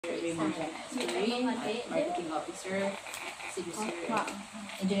Marketing Officer, si Sir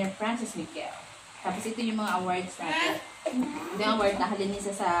Engineer Francis Miguel. Tapos ito yung mga awards natin. Ito yung award na halin isa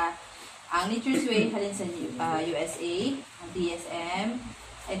sa ang Nature's Way, halin sa USA, ang DSM.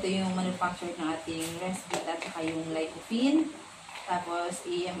 Ito yung manufactured ng ating Resbit at saka yung Lycopene. Tapos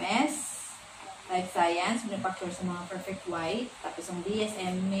EMS, Life Science, manufactured sa mga Perfect White. Tapos ang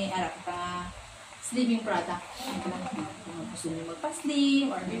DSM, may arap ka slimming product. Mga gusto nyo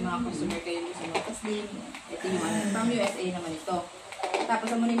magpa-slim or may mga customer kayo gusto magpa-slim. Ito yung from USA naman ito. Tapos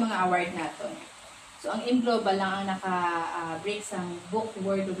ano yung mga award natin. So, ang M Global lang ang naka-break sa book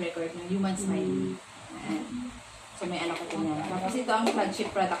World of Record ng Human Smile. So, may ano ko din yan. Tapos ito ang flagship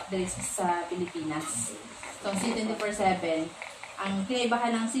product dito sa Pilipinas. So, ang C24/7. Ang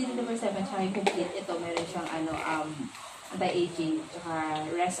kinaibahan ng C24/7 tsaka yung complete, ito meron siyang anti-aging, tsaka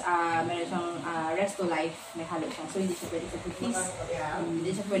meron siyang rest to life, may halo siya. So, hindi siya pwede sa fitness.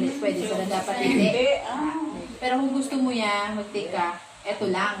 Hindi siya pwede sa dapat hindi. Pero kung gusto mo yan, mag-take ka,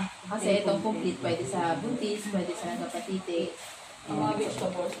 ito lang. Kasi itong complete, pwede sa buntis, pwede sa nagkapatite.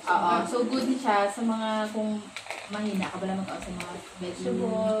 So, good din siya sa mga, kung mahina ka ba lang sa mga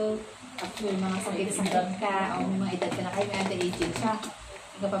vegetable, at yung mga sakit-sakit ka, o may mga edad ka na kahit may anti-aging siya.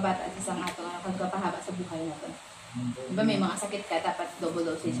 Nagpapabata at isang ato, nagpapahaba sa buhay natin. Diba may mga sakit ka, dapat double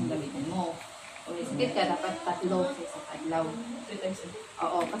dosage yung gamitin mo. Kung may sakit ka, dapat 3 sa isang adlaw.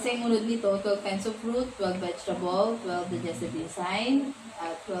 Oo, kasi ang unod nito, 12 kinds of fruit, 12 vegetable, 12 digestive enzyme,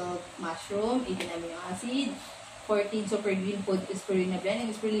 12 mushroom, 18 amino acid, 14 super green food spirulina blend.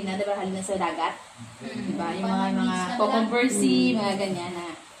 Yung spirulina, diba halin na sa dagat? Diba? Yung mga cucumber seed, mga ganyan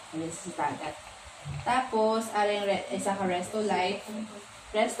na halin sa dagat. Tapos, isa ka resto life.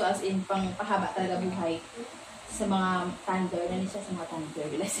 Resto as in, pang pahaba talaga buhay. Sa mga thunder, nani siya sa mga thunder,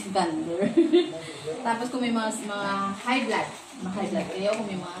 bilas yung thunder. Tapos kung may mga high blood kayo,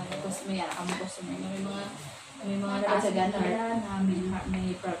 kung may mga customer, may mga nakasagan na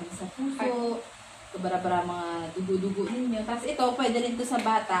may problem sa puso, bara-bara mga dugo-dugo ninyo. Tapos ito, pwede rin ito sa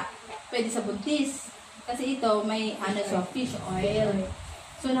bata, pwede sa buntis. Kasi ito, may siya, fish oil.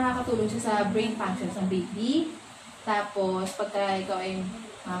 So nakakatulong siya sa brain functions ng baby. Tapos pagka ikaw ay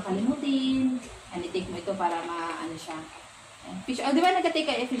makakalimutin, i-take mo ito para maano siya. Fish oil, di ba nagka-take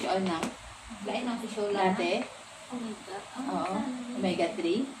ka fish oil na? Lain ng fish oil dati? Oo. Omega 3.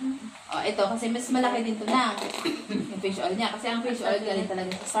 Ito, kasi mas malaki din ito na. Yung fish oil niya. Kasi ang fish oil galing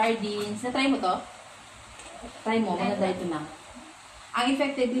talaga sa sardines. Na-try mo to? Try mo, mag-try ito na. Ang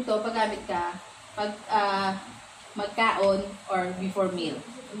effective dito, pag gamit ka, pag magkaon or before meal.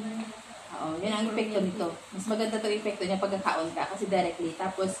 Yan ang epekto nito. Mas maganda itong epekto niya pagkakaon ka kasi directly.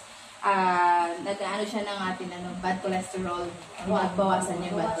 Tapos, nag-ano siya ng ating bad cholesterol. Bawasan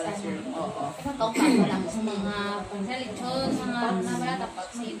niya bad cholesterol. Oo. Talk mo lang sa mga pang-selection, mga tapos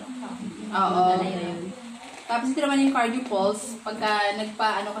sino. Oo. Tapos ito naman yung cardio pulse. Pagka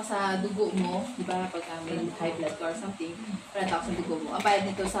nagpa-ano ka sa dugo mo, di ba? Pagka may high blood or something, para tawag sa dugo mo. Ang bayad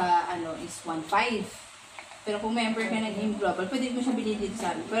nito sa is 1.5. Pero kung member ka ng M Global, pwede mo siya bilhin dito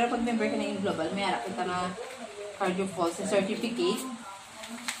sa amin. Pero pag member ka ng M Global, may harap kita na cardio pulse certificate.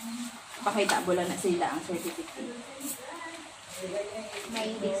 Pakita mo lang na sila ang certificate.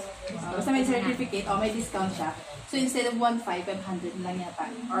 May discount. Basta may certificate, may discount siya. So instead of 1.5, 500 lang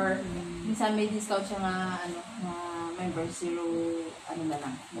yata. Or minsan may discount siya na member 0, na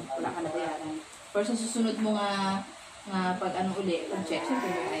lang. Wala ka na bayaran. Pero sa susunod mo nga pag uli, pag-check,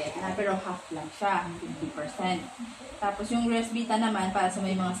 syempre bayad na. Pero half lang siya, 50%. Tapos yung Resbita naman, para sa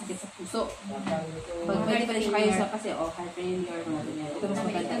may mga sakit sa puso. Pwede pa rin siya kayo sa kasi, heart failure, mga ganyan. Ito mas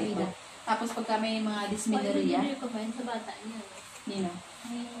maganda ito. Tapos pagka may mga dysmenorrhea, sa bata niya. Nino?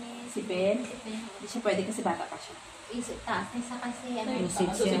 Si Ben? Hindi siya pwede kasi bata pa siya. Taas isa kasi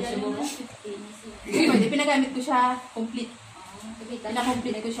usage siya. Pwede, pinagamit ko siya complete.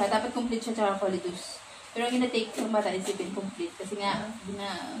 Pina-complete ko siya. Dapat complete siya tsaka Colidus. Pero ang ina-take ng bata is si Ben complete. Kasi nga,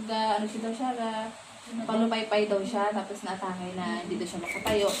 ano siya daw siya, palupay-pay daw siya. Tapos na-atake na hindi daw siya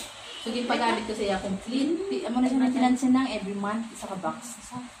makatayo. So, paggamit ko siya complete. Amo na siya maintenance ng every month. Isa ka box.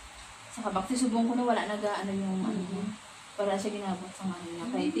 Sa kabak, subong ko na wala yung para siya ginabot sa niya.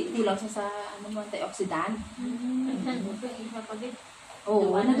 Kaya kulang siya sa antioxidant.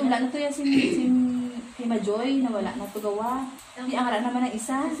 Oo, nadula na to yan si kay Majoy, na wala na to gawa. Di ang harap naman ng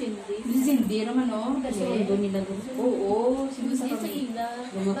isa. Si Cindy naman, no? Kasi doon nila doon. Oo, siguro sa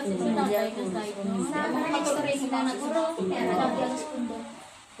pamilya. Kasi sa tatay ka side, no? Sa mga x-ray sila na guro. Kaya nalagyan sa pundo.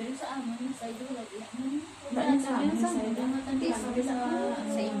 Pero sa amin, sa iyo, wala sa amin, sa iyo.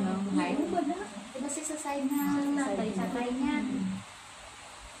 Sa inyo, ngayon. Kasi sa side na tatay, sakay niya.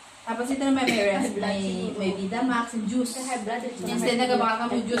 Tapos ito naman may rest, may Vida Max, yung juice. Instead na gawin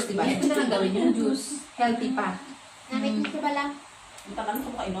ka mo juice, diba? Ito na lang gawin yung juice. Healthy pa. Namit ko ba lang? Ang tagal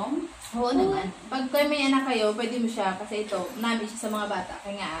ko kainom? Oo naman. Pag may anak kayo, pwede mo siya kasi ito, namin siya sa mga bata.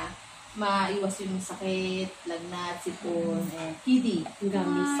 Kaya nga, maiwas yung sakit, lagnat, sipon, kidney.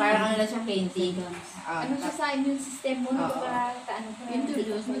 Parang ano lang siya, candy. Ano siya sa immune system mo? Oo. Para kaano ka?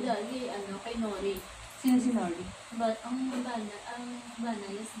 Introduce mo dali, kay Nori. Sino si Norby? But ang bana,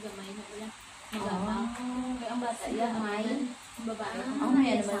 yes, gamay na pala. Magabang. Kaya ang bata, Gamay? ang babae.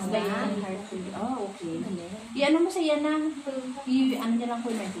 May ano naman sila. Okay. I-ano mo sa yan na, ano niya lang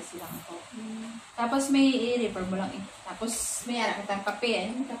po, message lang ako. Tapos may i-refer mo lang eh. Tapos may ara kitang kape.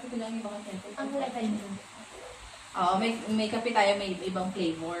 Ano kape ko lang yung mga tempo? Ang level mo. Oo, may kape tayo, may ibang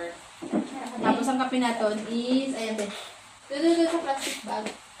flavor. Tapos ang kape natin is, ayan din. Doon sa plastic bag.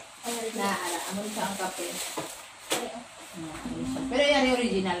 Naala, amo siya ang kape. Pero yan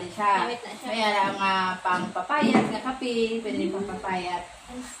original siya. May ara nga pang papayat nga kape, pwede rin pang papayat.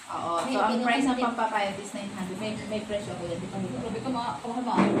 Oo, so ang price ng pang papayat is 900. May presyo ko yun. Grabe ka mga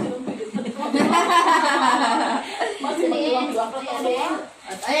kamahal.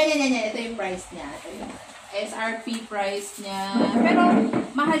 Ayan. Ito yung price niya. Ito yung SRP price niya. Pero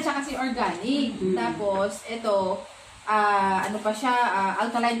mahal siya kasi organic. Tapos ito, ano pa siya,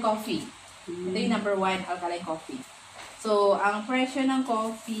 alkaline coffee. Ito yung number 1 alkaline coffee. So, ang presyo ng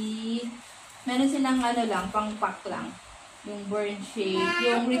coffee, meron silang ano lang, pang pack lang. Yung burn shake.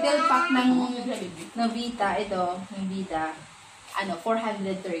 Yung retail pack ng Vita, ito, yung Vita,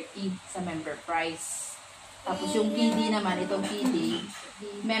 430 sa member price. Tapos yung PD naman, itong PD,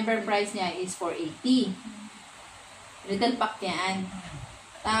 member price niya is 480. Retail pack yan.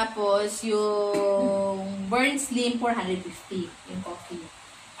 Tapos yung burn slim, 450. Yung coffee,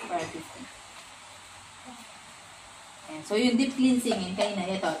 450. Ayan. So yung deep cleansing, yun kayo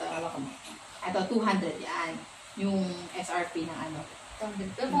na, ito, ito, 200 yan. Yung SRP ng ano. Kung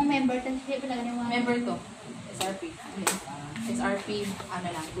member, tapos siya pala ganun. Member to. SRP. SRP,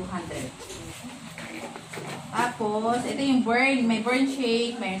 lang, 200. Tapos, ito yung burn. May burn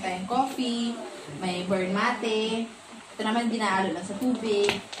shake, mayroon tayong coffee, may burn mate. Ito naman, dinaalo lang sa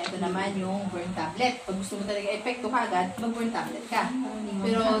tubig. Ito naman yung burn tablet. Pag gusto mo talaga epekto ka agad, mag-burn tablet ka.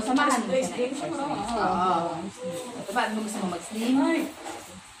 Pero, samahan mo siya na exercise. Oo. Ito ba, gusto mo mag-slim?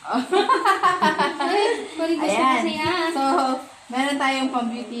 Ayan. So, meron tayong pang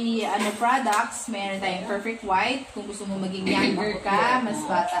beauty products. Meron tayong perfect white. Kung gusto mo maging younger ka, mas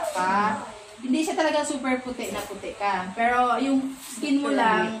bata ka. Hindi siya talaga super puti na puti ka. Pero yung skin mo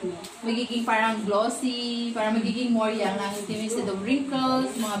lang, magiging parang glossy, parang magiging more young lang. Instead of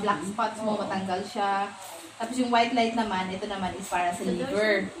wrinkles, mga black spots mo, matanggal siya. Tapos yung white light naman, ito naman is para sa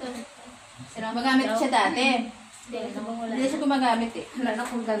liver. Magamit siya dati. Hindi siya gumagamit eh. Wala na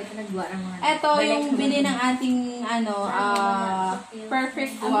kung gamit na nagwa ng mga. Ito yung bili ng ating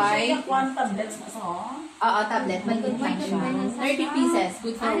perfect white. One tablets na sa Oo, tablet. Maliit lang siya. 30 pieces.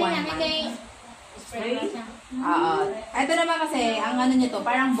 Good for 1 month. Oo. Ito naman kasi, ang ano nyo to,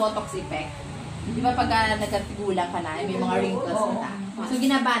 parang botox effect. Di ba pag nagkatigulang ka na, may mga wrinkles na. So,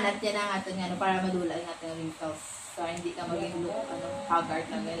 ginabanat yan ang ating para madula yung ating wrinkles. So, hindi ka maging look, haggard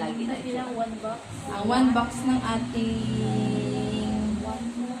na lagi na ito. Ang 1 box ng ating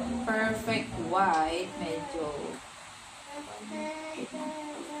perfect white, medyo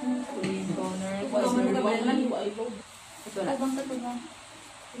toner. Ito lang.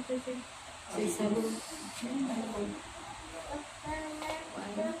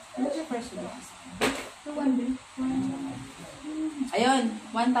 Ayun,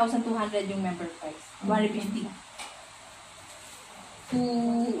 1,200 yung member price. 250.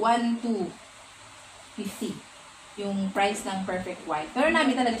 1,250 yung price ng perfect white. Pero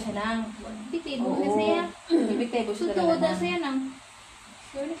namin talaga siya ng Titibo na siya. Epektibo siya talaga Tutuda ng siya ng.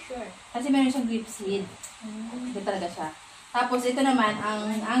 Sure. kasi meron siyang grip seed. Ito talaga siya. Tapos ito naman,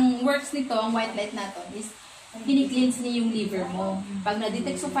 ang works nito, ang white light natin is kini-cleanse niya yung liver mo. Pag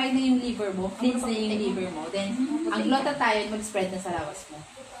na-detoxify na yung liver mo, cleanse na yung liver mo, then ang glutathione mag-spread na sa lawas mo.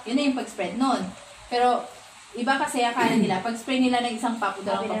 Yun na yung pag-spread nun. Pero iba kasi akala nila, pag spray nila ng isang papo,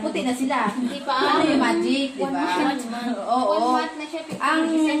 dalawang paputi na sila. Hindi pa. Ano yung magic, di ba? Oo. One month na siya. Ang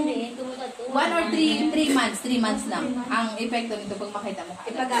 1 1 or 3 months lang ang epekto nito pag makita mo.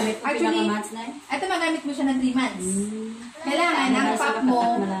 Ipagamit mo Actually, pinaka-months na ito magamit mo siya ng 3 months. Kailangan, ang pop mo,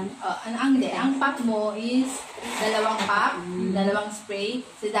 ang pop mo is 2 pop, 2 spray,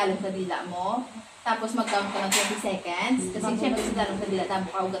 sa dalong sa dila mo. Tapos mag-count ka ng 20 seconds. Kasi syempre sa dalawang kadila, tamo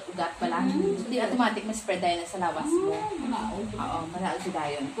ka ugat-ugat pala. So, di automatic ma-spread tayo na sa lawas mo. Oo, malaog si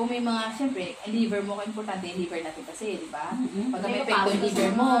dayon. Kung may mga, syempre, ang liver mo, importante yung liver natin kasi, di ba? Pag may epekto yung liver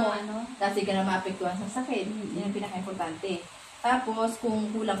mo, dati ka na maapektuhan sa sakit. Yan ang pinaka-importante. Tapos, kung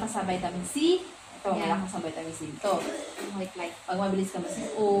kulang ka sa vitamin C, ito, wala ka sa vitamin C. Ito, pag mabilis ka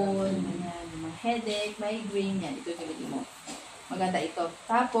masiun, yung mga headache, migraine, yan, ito yung gamitin mo. Maganda ito.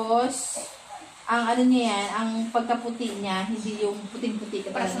 Tapos, ang ano niya yan, ang pagkaputi niya, hindi yung puting-puti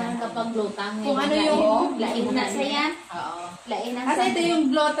ka Parang kapag glutang. Kung ano yung lain na sa yan. Oo. Lain na Kasi ito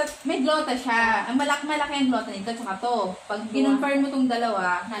yung glota, may glota siya. Ang malaki ang glota nito, tsaka to. Pag kinumpare mo tong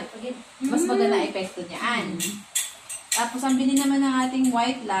dalawa, mas maganda epekto niyan. Tapos ang bili naman ng ating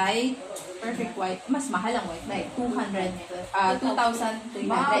white light, perfect white, mas mahal ang white light, 2,300.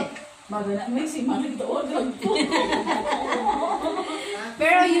 Magana, may si Mami doon.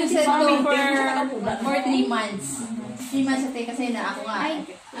 Pero use it to for 3 months. 3 months ate kasi na ako nga. Ay,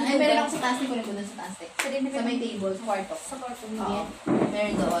 meron ako sa taas, ko rin ko doon sa taas. Sa may table, sa kwarto. Sa kwarto Oo, niya.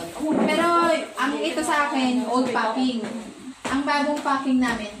 meron doon. Pero ang ito sa akin, old packing. Ang bagong packing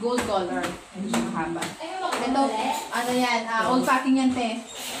namin, gold color. Medyo siya mahaba. Ito, ano yan, old packing yan, te.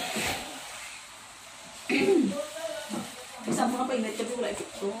 Isang mga painit ka wala ito.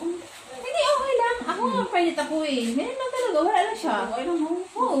 Hindi, okay lang. Ako nga, painit ako eh. Meron lang talaga, wala lang siya. Okay lang mo.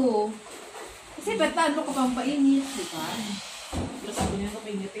 Oo. Kasi ba't talo ko pang painit, di ba? Pero sabi niya ka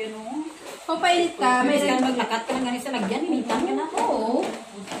painit yan o. Kung painit ka, May meron maglakat ka lang ganit sa lagyan, imitan ka na. Oo.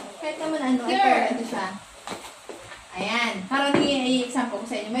 Kahit naman ano, ito siya. Ayan. Parang i-example ko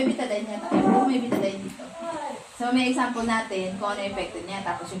sa inyo. May betadine niya tayo. May betadine dito. So, may example natin kung ano yung epekto niya.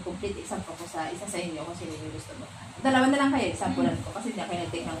 Tapos yung complete example ko sa isa sa inyo kung sino yung gusto mo. Dalawa na lang kayo. Examplean ko. Kasi hindi ako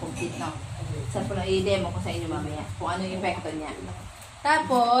nag-take ng complete, no? Example lang, i-demo ko sa inyo mamaya kung ano yung epekto niya.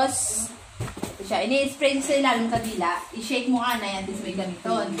 Tapos, ito siya. Ini-spray sa ilalong kadila. I-shake mo ka na yan. Tapos may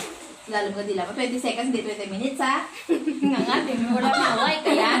gamiton. Ilalong kadila. 20 seconds, hindi 20 minutes, ha? Nga nga, di mo wala maway.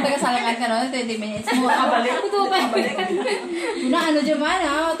 Kaya, taga-salangan ka no? 20 minutes mo. Kabalik. Ito ba? Una, ano dyan man,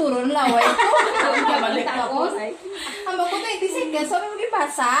 ha? Turo ng laway. Kabalik. Tapos, Ang bako 20 seconds, sabi mo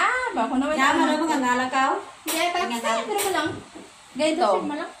kipasa. Bako naman. Yaman na mga ngalakaw. Kaya, taga-salangan ka naman lang. Ganito.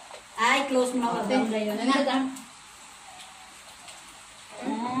 Ay, close mo na. Ate, ano?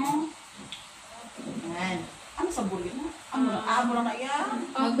 Yan. Ano sa bulyo na? Amo lang na yan.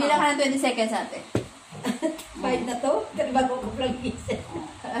 Magbilang ka ng 20 seconds, ate. Kahit na to, kasi bago ko lang isip.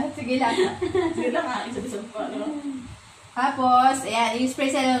 Sige lang. Sige lang ha, isa-isa pa. Tapos, ayan, i-spray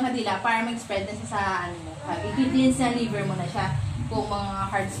sa ilang kadila para mag-spread na siya sa ano mo. I-cleanse na liver mo na siya. Kung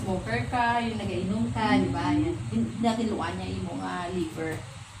mga hard smoker ka, yung nag-inom ka, di ba? Ayan, natiluan niya yung mga liver.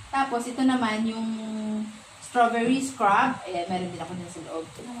 Tapos, ito naman yung strawberry scrub. Ayan, meron din ako din sa loob.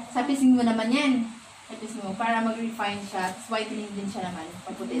 Sapising mo naman yan. Sapising mo, para mag-refine siya. Tapos, whitening din siya naman.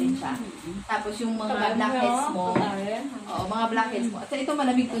 Paputi rin siya. Tapos, yung mga blackheads mo. Oo, mga blackheads mo. At ito,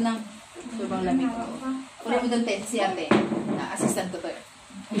 malamig to ng sobrang lamig ko. Kunin mo doon tayo si ate. Assistant ko to eh.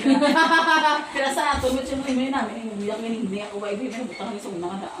 Kaya sa ato, medyo may namin, hindi ako wifi, may butang kami sa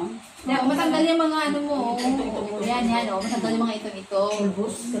unang daan. Matanggal yung mga ano mo. Yan, matanggal yung mga itong-itong.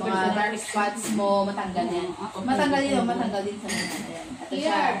 Mga dark spots mo, matanggal yan. Matanggal yun, matanggal din sa mga. Ayan. Ito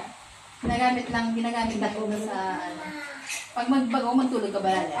siya. Ginagamit lang ko sa ano. Pag magtulog ka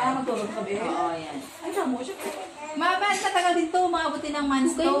ba yan? Magtulog ka ba? Oo, yan. Ay, tamo siya. Matagal din to, maabutin ng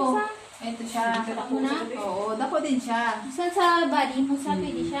months to. Ito siya. Oo, dako din siya. sa body mo, sa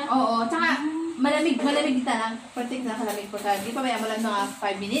pwede siya. Oo, tsaka malamig dito lang. Perfect na kalamig po ka. Di pa maya mo lang mga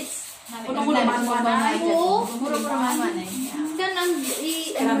 5 minutes. Puno-puno man. Puro-puro man eh. Kan ang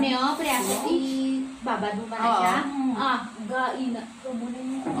ano niyo, preaso, babad mo ba na siya? Gaina.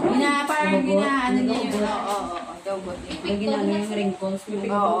 Parang ano niya yun. Oo, dogot. Ginano yung wrinkles mo.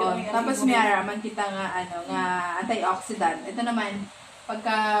 Oo, tapos mayroon kita nga antioxidant. Ito naman,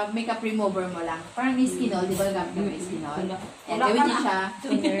 pagka makeup remover mo lang. Parang miskinol, di ba gamit ka miskinol? Yan, gawin niya siya.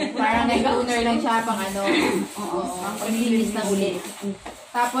 Parang toner lang siya pang ano. Oo, paglinis ng ulit.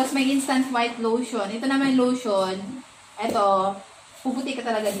 Tapos may instant white lotion. Ito naman lotion. Ito, puputi ka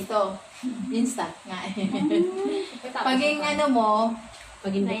talaga dito. Instant nga. Pag yung ano mo,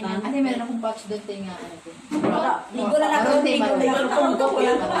 Pag-indutan. kasi meron akong pouch doon tayo nga. Ligo na lang.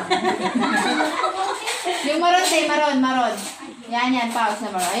 Yung maron. Yan, pouch na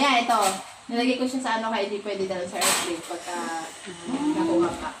maron. Ayan, ito. Nilagay ko siya sa ano, kaya hindi pwede dala sa airplane pagka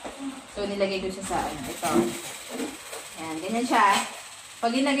nakuha ka. So, nilagay ko siya sa ano, ito. Yan, ganyan siya.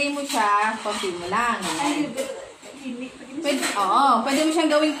 Pag inagay mo siya, konti mo lang. Pwede mo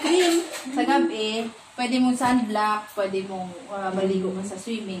siyang gawing cream sa gabi. Pwede mong sunblock, pwede mong maligo ka sa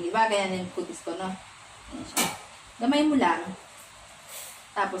swimming. Diba? Ganyan yung kutis ko, no? Ayan siya. Gamay mo lang.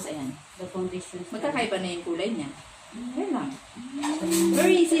 Tapos, ayan. The foundation. Magkakaiba na yung kulay niya. Ayan lang.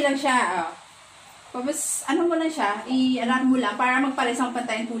 Very easy lang siya. Tapos, ano mo lang siya, i-alarm mo lang para magpares ang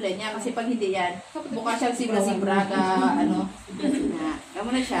pantay ang kulay niya. Kasi pag hindi yan, buka siya sibra-sibra ka, ano.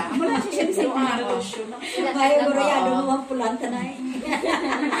 Gamo na siya. Amo na siya design na ako. Kaya mo rin ano mo ang pulanta na eh.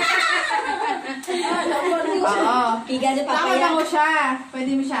 Oo. Piga sa Tama papaya. lang ko siya.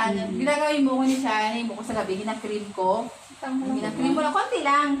 Pwede mo siya, ano. Ginagawin mo ko niya siya, hinayin mo ko sa gabi, ginakream ko. Ginakream mo lang, konti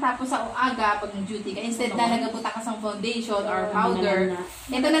lang. Tapos sa aga, pag nag-duty ka, instead na nagabuta ka sa foundation or powder,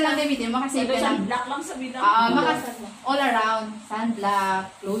 ito na lang gamitin mo kasi Ito ito lang. black lang sa bilang. All around, sunblock,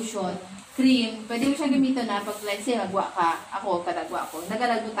 lotion, cream. Pwede mo siyang gamitin na pag let's say nagwa ka, ako, kadagwa ko,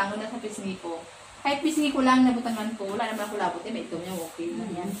 nagalagutang ko na sa pisngi ko. Kahit pisngi ko lang, nabutangan ko, wala naman ako labot, may ito niya, okay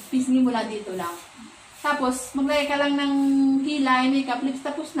lang yan. Pisngi mo lang dito lang. Tapos, maglagay ka lang ng kilay, makeup, lips,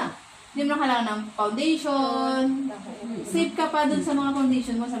 tapos na. Hindi mo na kailangan ng foundation. Save ka pa dun sa mga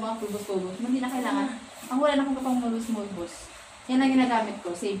foundation mo, sa mga pulbos-pulbos. Hindi na kailangan. Ang wala na kung kapang mulbos-mulbos. Yan ang ginagamit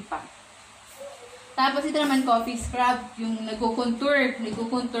ko, save pa. Tapos ito naman coffee scrub, yung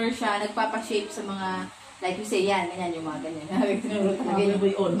nagko-contour siya, nagpapa-shape sa mga, like you say, yan, ganyan, yung mga ganyan.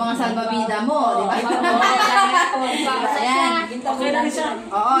 Mga salbabida mo, di ba? Ayan. Okay lang siya.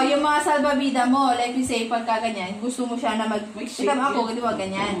 Oo, yung mga salbabida mo, like you say, pagka ganyan, gusto mo siya na kita mo ako, di ba,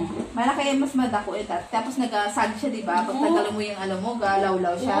 ganyan. Malaki mas madako ito. Tapos nag-sag siya, di ba? Pag tagalan mo yung alam mo,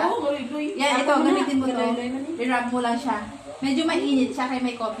 galawlaw siya. Yan, ito, gamitin mo to. I-rub mo lang siya. Medyo mainit siya kaya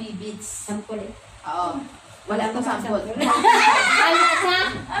may coffee beads. Sampol eh. Oo. Wala to sample. Ay, sa?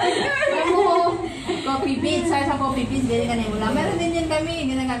 Coffee beads. Sa coffee beads, ganyan ganyan mo lang. Meron din yan kami.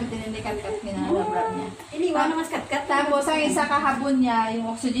 Ginagamit din hindi kat-kat ginagabrab niya. Iniwan naman sa kat-kat. Tapos, ang isa kahapon niya, yung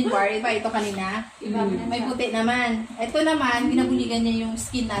oxygen bar, iba ito kanina. May puti naman. Ito naman, ginabuligan niya yung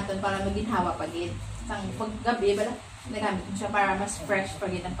skin natin para maging hawa pagit. Pag gabi, nagamit mo siya para mas fresh pag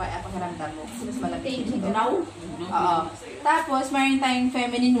ang pakiramdam mo. Kasi mas malamig siya. Oo. Tapos, mayroon tayong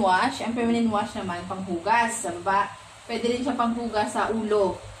feminine wash. Ang feminine wash naman, panghugas sa baba. Pwede rin siya panghugas sa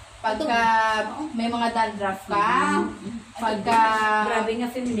ulo. Pagka may mga dandruff ka, pagka Grabe nga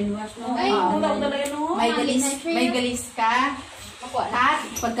feminine wash no. Ay, may galis ka, at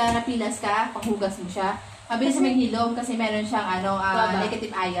pagka napilas ka, panghugas mo siya. Mabilis sa maghilom kasi meron siyang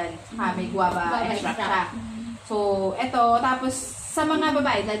negative ion. May guava extract siya. So, eto, tapos sa mga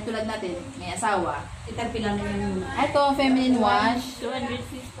babae, dahil tulad natin, may asawa. Itagpilan na yan muna. Eto, feminine wash,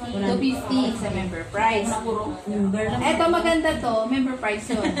 250 sa member price. Eto, maganda to, member price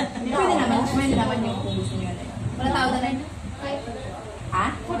yun. Pwede naman yung kung gusto nyo na yun. Wala tao na rin. Ha?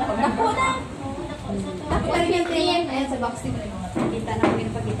 Naku na! Naku na rin yung cream. Ayan, sa box din ko rin mga to. Kita na kami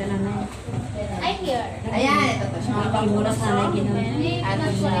napagkita na na. Ay, here. Ayan, ito to siya. Imuras na lagi na. Ano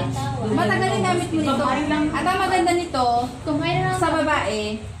siya? Matagal yung gamit mo nito. At ang maganda nito, Kumain na sa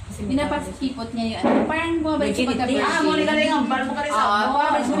babae, pinapasipot niya yung ano. Parang bumabalik siya pagka-virgin. Mo ni ka rin ang bar mo ka rin sa. Oo,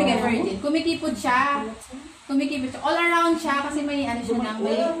 bumabalik siya pagka-virgin. Kumikipot siya. All around siya kasi may ano siya nang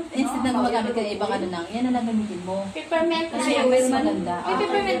may instead na gumagamit ka ng ibang ano nang, yan na lang gamitin mo. peppermint na Kasi yan. yung mas maganda. May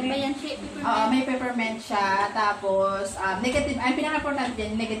peppermint ba yan? May peppermint siya. Tapos, negative, ang pinaka-important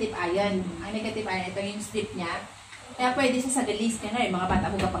din, negative ion. Ang negative ion, ito yung strip niya. Kaya pwede siya sa galis ka na mga bata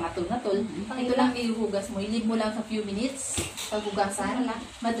huga pangatol-natol. Ito lang ihuhugas mo. I-leave mo lang sa few minutes. Paghugasan,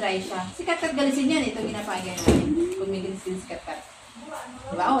 madry siya. Si kat-kat galisin yan. Ito ginapagay natin. Kung may galis-galis kat-kat.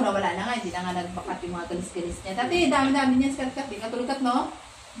 Diba? Nawala na nga. Hindi na nga nagbakat yung mga galis-galis niya. Dati, dami-dami niya sa kat-kat. Katulkat, no?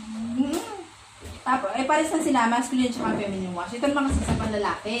 Tapos, pares na sila. Masculine at feminine wash. Ito naman kasi sa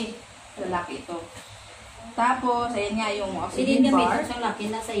panlalaki. Lalaki ito. Tapos, ayan nga yung oxygen bar. Sinigamitan siyang laki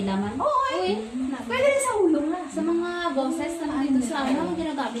na sa ilaman. Uy! Pwede rin sa ulo nga. Sa mga boses na dito sa ano,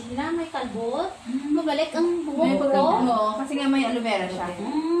 ginagamit nila, may kalbo, mabalik ang May buhok ko. pagkabuno. Kasi nga may aloe vera siya.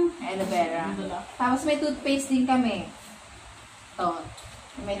 May aloe vera. Tapos may toothpaste din kami. Ito.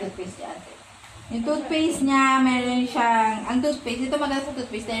 May toothpaste yan. Yung toothpaste niya, meron siyang, ang toothpaste, ito maganda sa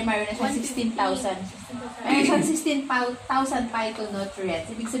toothpaste dahil meron na siya 16,000. Meron siyang 16,000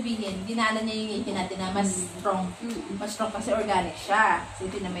 phytonutrients. Ibig sabihin, ginana niya yung ngipin natin na mas strong. Mas strong kasi organic siya. So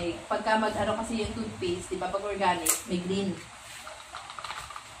ito na may, pagka mag-ano kasi yung toothpaste, di ba pag organic, may green.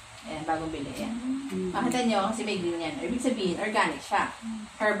 Ayan, bagong bili yan. Makita nyo kasi may green yan. Ibig sabihin, organic siya.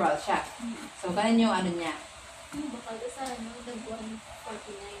 Herbal siya. So, ganun yung ano niya. Bakal sa ano, dagwan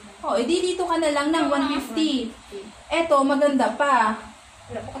 49. Oh, edi dito ka na lang ng 150. Eto, maganda pa.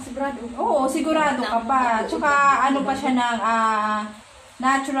 Wala pa ka sigurado. Oo, sigurado ka pa. Tsaka ano pa siya ng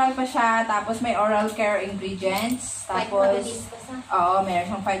Natural pa siya, tapos may oral care ingredients. Tapos, meron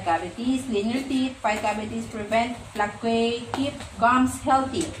siyang 5 cavities, clean your teeth, 5 cavities, prevent plaque, keep gums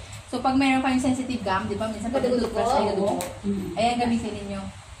healthy. So, pag meron kayong sensitive gum, di ba, minsan pag toothbrush kayo gadugo. Ayan, gamitin ninyo.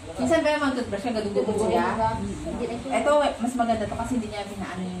 Minsan ba yung toothbrush ka gadugo siya? Ito, mas maganda to kasi hindi niya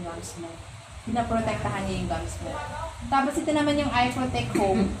pinaano yung gums mo. Pinaprotektahan niya yung gums mo. Tapos, ito naman yung Eye Protect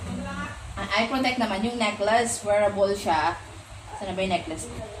Home. Ang Eye Protect naman, yung necklace, wearable siya. Sana ba yung necklace?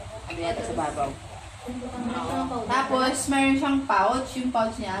 Agad sa babaw. Tapos, mayroon siyang pouch. Yung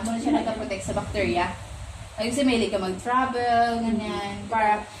pouch niya, muna siya nagka-protect sa bacteria. Kasi may ka mag-travel, ganyan.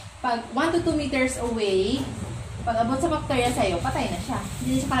 Para pag 1 to 2 meters away, pag abot sa bacteria sa'yo, patay na siya.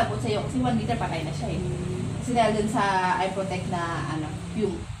 Hindi siya kalabot sa'yo kasi 1 meter patay na siya eh. Kasi dahil dun sa Eye Protect na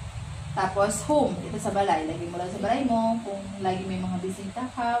fume. Tapos, home. Ito sa balay. Lagi mo lang sa balay mo. Kung lagi may mga bisita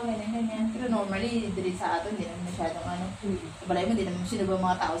ka, ganyan-ganyan. Pero normally, dito sa atin, hindi naman masyadong sa balay mo, hindi naman sino ba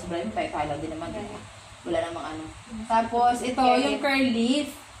mga tao sa balay mo, tayo lang din naman. Wala namang Tapos, ito, yung curl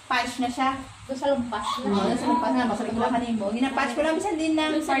leaf, patch na siya. Ito sa lumpas na. Oo, sa lumpas na. Masarap ko lang kanimo. Ginapatch ko lang, bisan din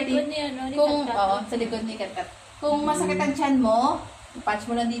ng Sa party. likod niya, no? Sa likod ni Katkat. Kung masakit ang tiyan mo, ipatch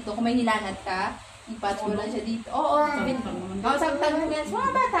mo lang dito. Kung may hilanat ka, ipatch mo lang siya dito. Oo, saktan mo yan sa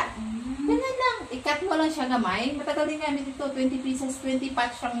mga bata. Ganyan lang. I-cut mo lang siya gamay. Matagal din gamit ito. 20 pieces, 20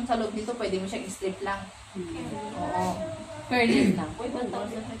 patch lang sa loob dito. Pwede mo siyang i-strip lang. Oo. Curly lang.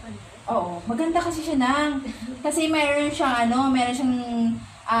 Oo. Maganda kasi siya nang. Kasi mayroon siyang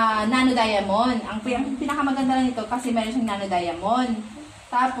nano diamond. Ang pinakamaganda lang ito kasi mayroon siyang nano diamond.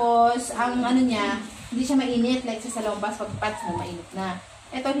 Tapos, ang niya, hindi siya mainit. Like sa salonpas, pag patch mo, mainit na.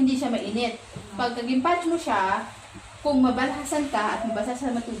 Ito, hindi siya mainit. Pag patch mo siya, kung mabalahasan ka at mabasa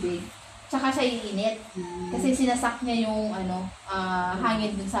sa matubig, tsaka siya iinit. Kasi sinasak niya yung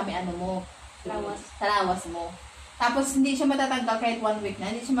hangin dun sa may mo. Lawas mo. Tapos hindi siya matatanggal kahit 1 week na.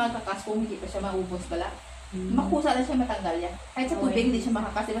 Hindi siya makakas kung hindi pa siya maubos bala. Makusa na siya matanggal yan. Kahit sa tubig hindi siya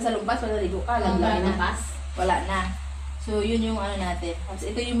makakas. Diba sa lumpas, wala ligo ka. Laglag na. Wala na. So yun yung natin. Tapos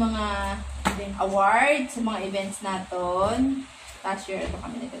ito yung mga awards sa mga events natin. Last year, ito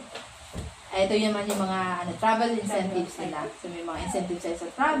kami na ito. Ito naman yung mga travel incentives nila. So, may mga incentives sa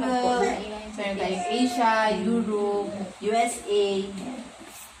travel. Meron tayong Asia, Europe, USA.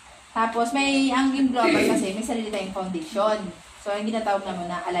 Tapos, ang Global kasi, may sarili tayong foundation. So, ang ginatawag naman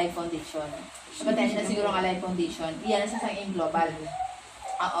na Alive Foundation. Napatayin na siguro ang Alive Foundation. Iyan na sa Global.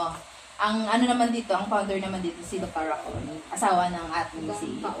 Oo. Ang naman dito, ang founder naman dito, si Dr. Racon, asawa ng ating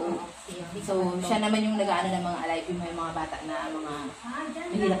CEO. So, siya naman yung nag-aano ng mga alive, yung mga bata na mga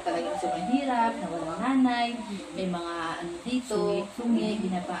mahirap talaga, sobrang hirap, na walang nanay, may mga dito, sungi,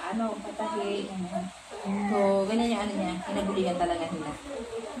 patahe, So, ganyan yung niya, kinabuligan talaga nila.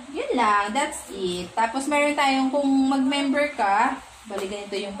 Yun lang, that's it. Tapos, meron tayong, kung mag-member ka, balikan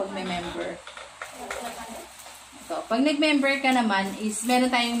ito yung pag-member. So, pag nag-member ka naman is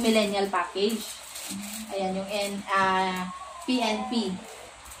meron tayong millennial package. Ayan, yung PNP.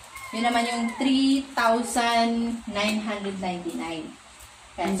 Yun naman yung 3,999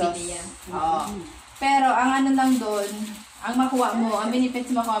 pesos. Oo. Pero, ang lang doon, ang makuha mo, ang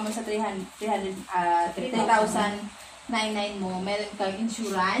benefits makuha mo sa 3,999 mo, meron kang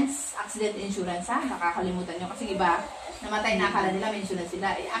insurance, accident insurance ha, nakakalimutan nyo. Kasi iba, namatay na akala nila may insurance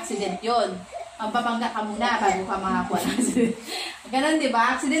sila. Accident yun. Magpapangga ka muna bago ka makakuha ng accident. Ganon, di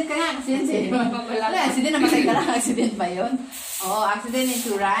ba? Accident ka nga. Accident namatay ka lang. Accident ba yun? Oo, accident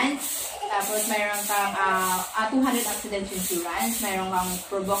insurance. Tapos, mayroon kang 200 accident insurance. Mayroon kang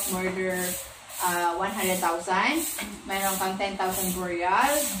provoke murder 100,000. Mayroon kang 10,000 burial.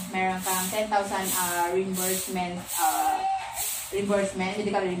 Mayroon kang 10,000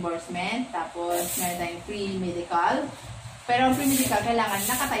 medical reimbursement. Tapos, mayroon tayong free medical. Pero ang free medical, kailangan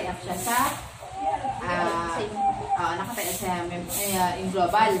nakatie up siya sa nakatayo sa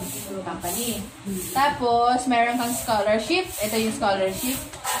Global company. Tapos, meron kang scholarship. Ito yung scholarship.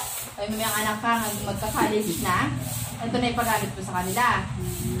 May mga anak kang magka-college na. Ito na yung paggamit mo sa kanila.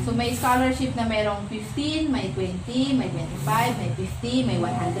 So, may scholarship na merong 15, may 20, may 25, may 50, may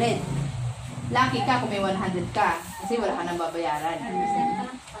 100. Lucky ka kung may 100 ka. Kasi wala ka nang babayaran.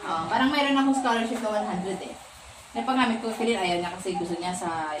 Parang mayroon akong scholarship na 100 eh. Napagamit ko, Pilin ayaw niya kasi gusto niya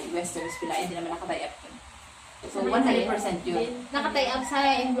sa Western Spila, hindi naman nakatie up yun. So, 100% yun. Nakatie up sa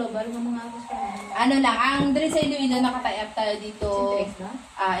Global ng mga ang dali sa Iloilo, nakatie up tayo dito.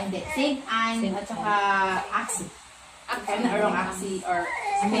 Hindi. St. Anne at saka Axie. Or Axie or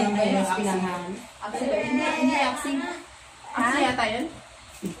Axie. Hindi Axie. Axie yata yun.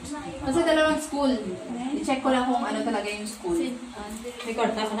 Basta dalawang school. I-check ko lang kung ano talaga yung school.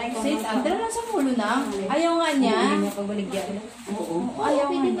 Record ako na ikaw. St. Andrew lang sa pulo na. Ayaw nga niya. Oo.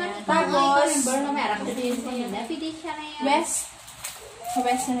 Ayaw nga niya. Tapos, Pwede siya na yan. West. Sa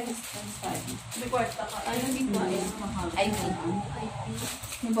West na nag-study. Record ako. Ano din ba? IT.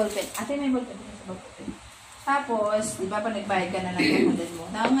 May ballpen. Ate, may ballpen. Sa ballpen. Tapos, di ba pag nagbayad ka na ng 200 mo,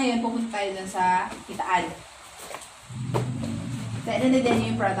 na ngayon pupunta tayo dun sa kitaan. Sa din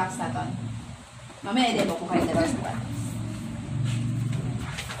yung products natin. Mamaya i-demo ko kayo dalawa sa products.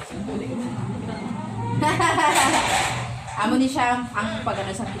 Amo ni siya ang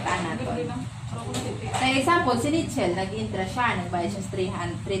pag-ano sa kitaan natin. Sa example, si Nichelle, nag-interest siya, nagbayad siya sa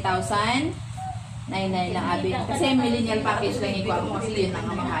 3,000. 99 lang abi. Kasi millennial package lang ikaw mo kasi yun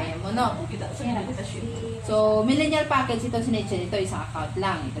ang makaya mo, no? So, millennial package ito si Nichelle. Ito isang account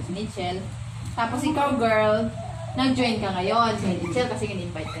lang. Ito si Nichelle. Tapos ikaw, girl, nag-join ka ngayon si Nichelle kasi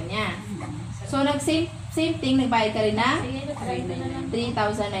in-invite ka niya. So, same thing, nagbayad ka rin na 3,900.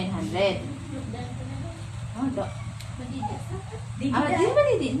 Oh, do. Di ba?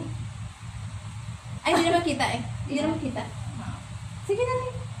 Ay, hindi naman kita eh. Hindi naman kita. Sige na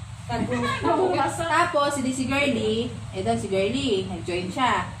rin. Tapos, si Girlie, ito si Girlie, nag-join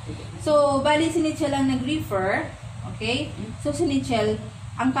siya. So, bali si Nichelle lang nag-refer. Okay? So, si Nichelle,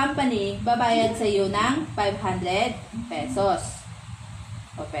 ang company, babayad sa iyo ng 500 pesos.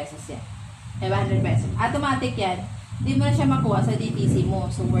 O pesos yan. 500 pesos. Automatic yan. Hindi mo na siya makuha sa DTC mo.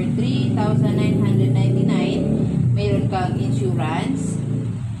 So, worth 3,999. Mayroon kang insurance.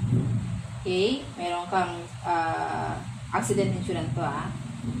 Okay? Mayroon kang accident insurance to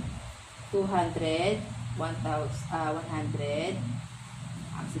 200, 100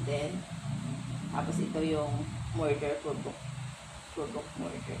 accident. Tapos ito yung murder, provoke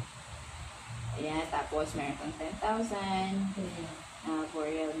murder. Ayan, tapos meron kang 10,000 for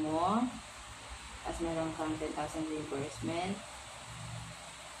real mo. Tapos meron kang 10,000 reimbursement.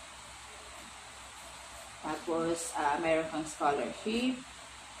 Tapos meron kang scholarship.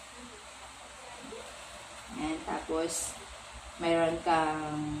 And tapos meron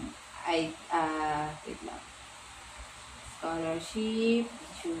kang wait lang. Scholarship,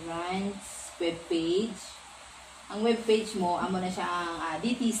 insurance, webpage. Ang webpage mo, amo na siya ang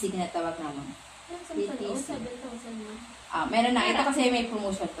DTC na tawag naman. DTC. Meron na. Ito kasi may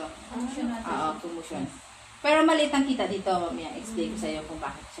promotion to. Promotion. Pero maliit ang kita dito. Mamaya explain ko sa iyo kung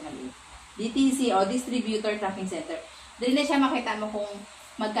bakit siya maliit. DTC o Distributor Tracking Center. Doon na siya makita mo kung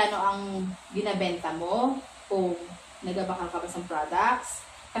magkano ang ginabenta mo, kung nagbabakal ka ba sa products.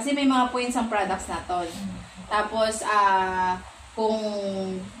 Kasi may mga points ang products natin. Tapos, kung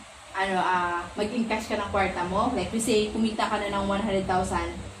mag-encash ka ng kwarta mo, like we say, kumita ka na ng 100,000,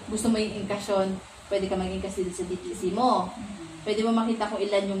 gusto mo yung encash yun, pwede ka mag-encash dito sa DTC mo. Pwede mo makita kung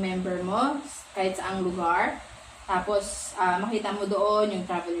ilan yung member mo, kahit saang lugar. Tapos, makita mo doon yung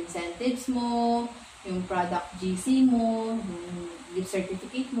travel incentives mo, yung product GC mo, yung gift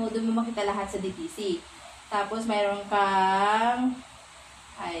certificate mo, doon mo makita lahat sa DTC. Tapos, mayroon kang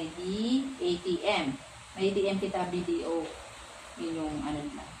ID, ATM. May ATM kita, BDO. Yun yung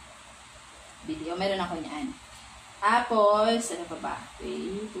BDO. Meron ako niyan. Tapos, ano pa ba?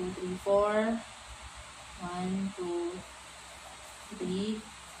 1, 2, 3, 4. 1, 2, 3,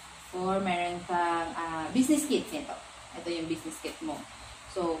 4. Meron kang business kit nito. Ito yung business kit mo.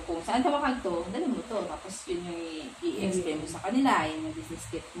 So, kung saan ka makagto, dali mo to. Tapos, yun yung i-explain mo sa kanila. Yun yung business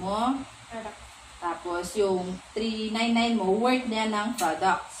kit mo. Tapos, yung 399 mo, worth niya ng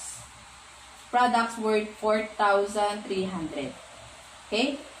products. Products worth 4,300.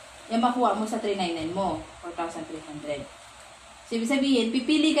 Okay? Yung makuha mo sa 399 mo, 4,300. So, ibig sabihin,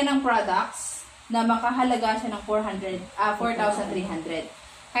 pipili ka ng products na makahalaga siya ng 4,300.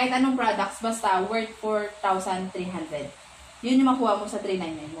 Kahit anong products, basta worth 4,300. Yun yung makuha mo sa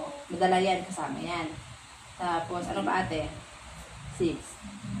 399 mo. Madala yan, kasama yan. Tapos, ano pa ate? 6.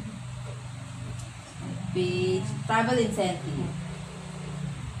 Page, travel incentive.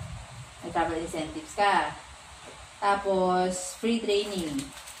 May travel incentives ka. Tapos, free training.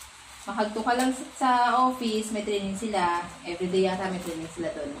 Makagto ka lang sa office, may training sila. Everyday yata may training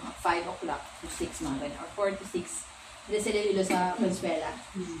sila doon. Mga 5 o'clock to 6 mga ganyan. Or 4 to 6. Hindi sila ilo sa Consuela.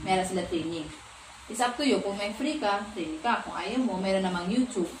 Meron sila training. It's up to you. Kung may free ka, training ka. Kung ayaw mo, meron namang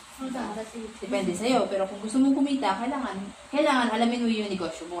YouTube. Depende sa'yo. Pero kung gusto mong kumita, kailangan alamin mo yung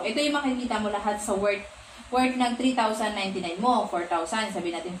negosyo mo. Ito yung makikita mo lahat sa worth ng 3,099 mo. 4,000.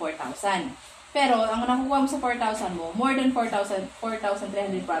 Sabihin natin 4,000. Pero, ang nakukuha mo sa 4,000 mo, more than 4,300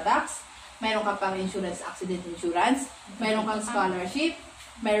 products. Meron ka pang insurance, accident insurance. Meron kang scholarship.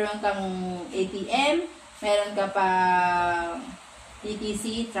 Meron kang ATM. Meron ka pang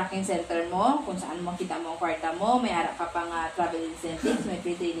TTC, tracking center mo, kung saan mo kita mo ang kwarta mo, may harap ka pang travel incentives, may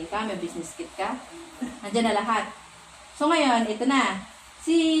free training ka, may business kit ka. Nandiyan na lahat. So ngayon, ito na.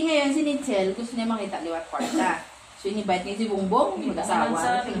 Ngayon si Nichelle, gusto niya makita liwat kwarta. So in-invite niya si Bongbong,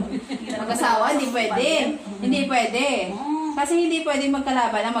 mag-asawa. Mag-asawa, hindi pwede. Hindi pwede. Kasi hindi pwede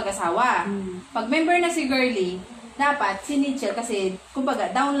magkalaban ang mag-asawa. Pag member na si Girlie, dapat si Nichelle kasi,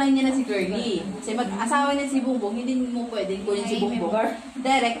 kumbaga, downline niya na si Girlie. Kasi mag-asawa niya si Bongbong, hindi mo pwedeng kunin si Bongbong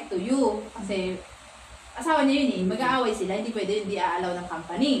direct to you. Kasi asawa niya yun eh. Mag-aaway sila, hindi pwede, hindi aalaw ng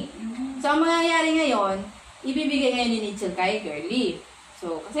company. So ang mangyayari ngayon, ibibigay ngayon ni Nichelle kay Girlie.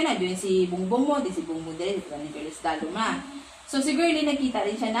 So, kasi nandun si Bongbong mo, di si Bongbong din, ito ni Girlie Stalo na. So, si Girlie nagkita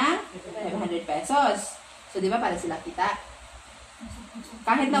rin siya ng 500 pesos. So, di ba, para sila kita.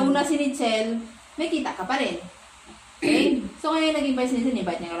 Kahit nauna si Nichelle, may kita ka pa rin. Okay? So, ngayon nag-invite si Nichelle,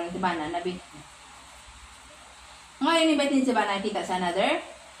 invite niya karoon si Bana, ngayon invite niya si Bana, kita sa another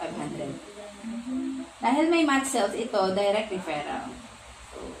 500. Dahil may match sales, ito, direct referral.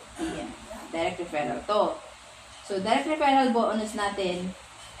 So, yeah, direct referral to. So, direct referral bonus natin,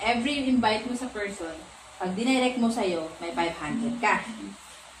 every invite mo sa person, pag dinirect mo sa'yo, may 500 ka.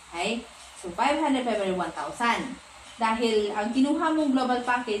 Okay? So, 500, 1,000. Dahil ang kinuha mong global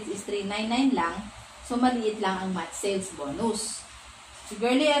package is 399 lang, so maliit lang ang match sales bonus. Si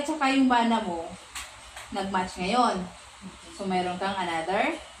Girlie at saka yung Bana mo, nag-match ngayon. So, mayroon kang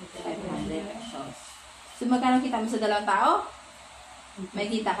another 500 pesos. So, magkano kita mo sa dalawang tao? May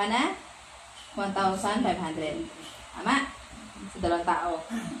kita ka na 1,500. Tama? Sa dalawang tao.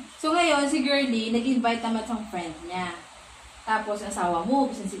 So, ngayon, si Girlie, nag-invite naman sa friend niya. Tapos, asawa mo,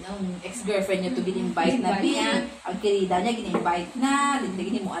 ang ex-girlfriend niya to gin-invite na niya. Ang kirida niya, gin-invite na.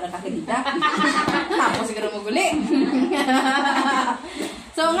 Hindi mo arang kakirida. Tapos, siguro maguli.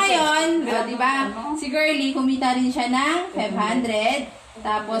 So, ngayon, diba? Si Girlie, kumita rin siya ng 500.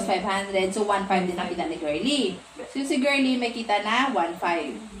 Tapos, 500. So, 1,500 din ang kita ni Girlie. So, si Girlie, may kita na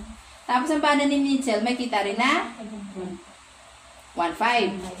 1,500. Tapos, ang Bana ni Nichelle, may kita rin na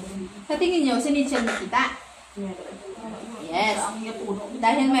 1,500. Sa tingin nyo, si Nichelle may kita? Yes.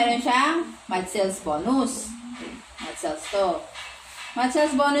 Dahil meron siyang match sales bonus. Match sales to. Match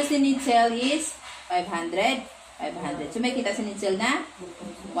sales bonus ni Nichelle is 500. 500. So, may kita si Nichelle na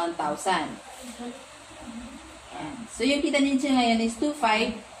 1,000. So, yung kita ni Nichelle ngayon is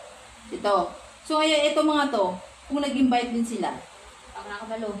 2,500. Ito. So, ngayon, ito mga to, kung nag-invite din sila,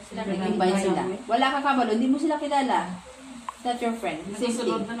 Nakakabalo. Sila nag-invite sila. Wala ka kabalo, hindi mo sila kilala. That's your friend. Same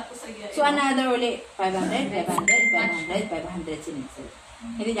thing. So, another uli, 500, 500, 500, 500 si Nichelle.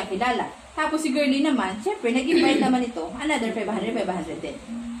 Hindi niya kilala. Tapos si Girlie naman, syempre, nag-invite naman ito, another 500, 500 din.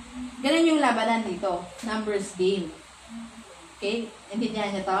 Ganun yung labanan dito. Numbers game. Okay?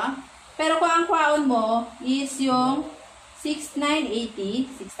 Intindihan niyo to? Pero kung ang kwaon mo is yung 6,980,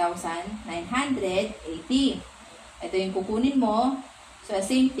 6,980. Ito yung kukunin mo. So,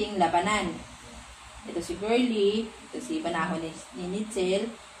 same thing, labanan. Ito si Girlie, ito si Banaho ni Nichelle.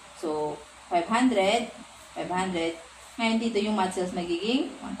 So, 500, 500. Ngayon dito yung match sales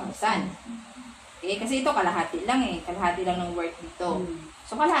magiging 1,000. Okay? Kasi ito kalahati lang eh. Kalahati lang ng work dito.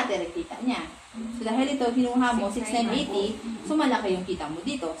 So, kalahati rin kita niya. So, dahil ito, kinuha mo 6,980, so malaki yung kita mo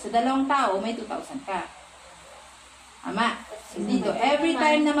dito. Sa dalawang tao, may 2,000 ka. Ama. So, dito, every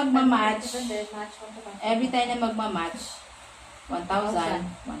time na magmamatch, 1,000,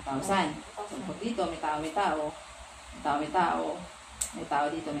 1,000. So, pag dito, may tao, may tao. May tao, may tao. May tao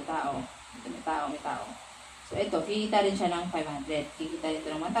dito, may tao. Dito, may tao, may tao. So, ito, kikita rin siya ng 500. Kikita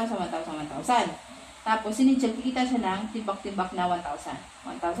dito ng 1,000, 1,000, 1,000. Tapos, si Nichelle, kikita siya ng tibak-tibak na 1,000.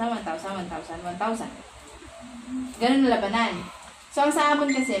 1,000, 1,000, 1,000, 1,000. Ganun na labanan. So, ang sa amon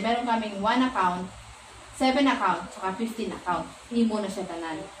kasi, meron kaming 1 account, 7 account, saka 15 account. Hindi mo na siya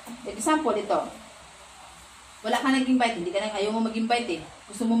tanan. Example, ito. Wala ka nag-invite, hindi ka nang ayaw mo mag-invite eh.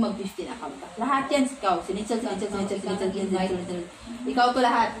 Gusto mo mag-15 account ka. Lahat yan, ikaw. Si Nichelle, si Nichelle, si Nichelle, si Nichelle, si Nichelle, si Nichelle. Ikaw to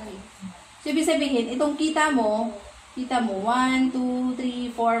lahat. So, ibig sabihin, itong kita mo, 1, 2, 3,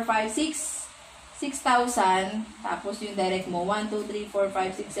 4, 5, 6. 6,000. Tapos yung direct mo, 1, 2, 3, 4,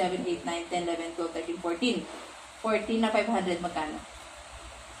 5, 6, 7, 8, 9, 10, 11, 12, 13, 14. 14 na 500, magkano?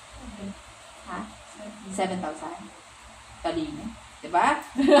 Ha? 7,000. Talino. Diba?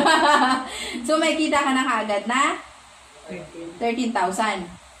 So, may kita ka na kaagad na 13,000.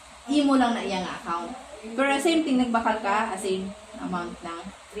 Imo lang na iyang account. Pero same thing, nagbakal ka, as in amount ng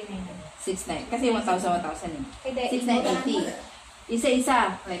 6,900. Kasi 1,000 eh. 6,980.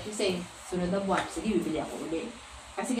 Isa-isa. Like you say, sunod na buwan, sige, bibili ako ulit.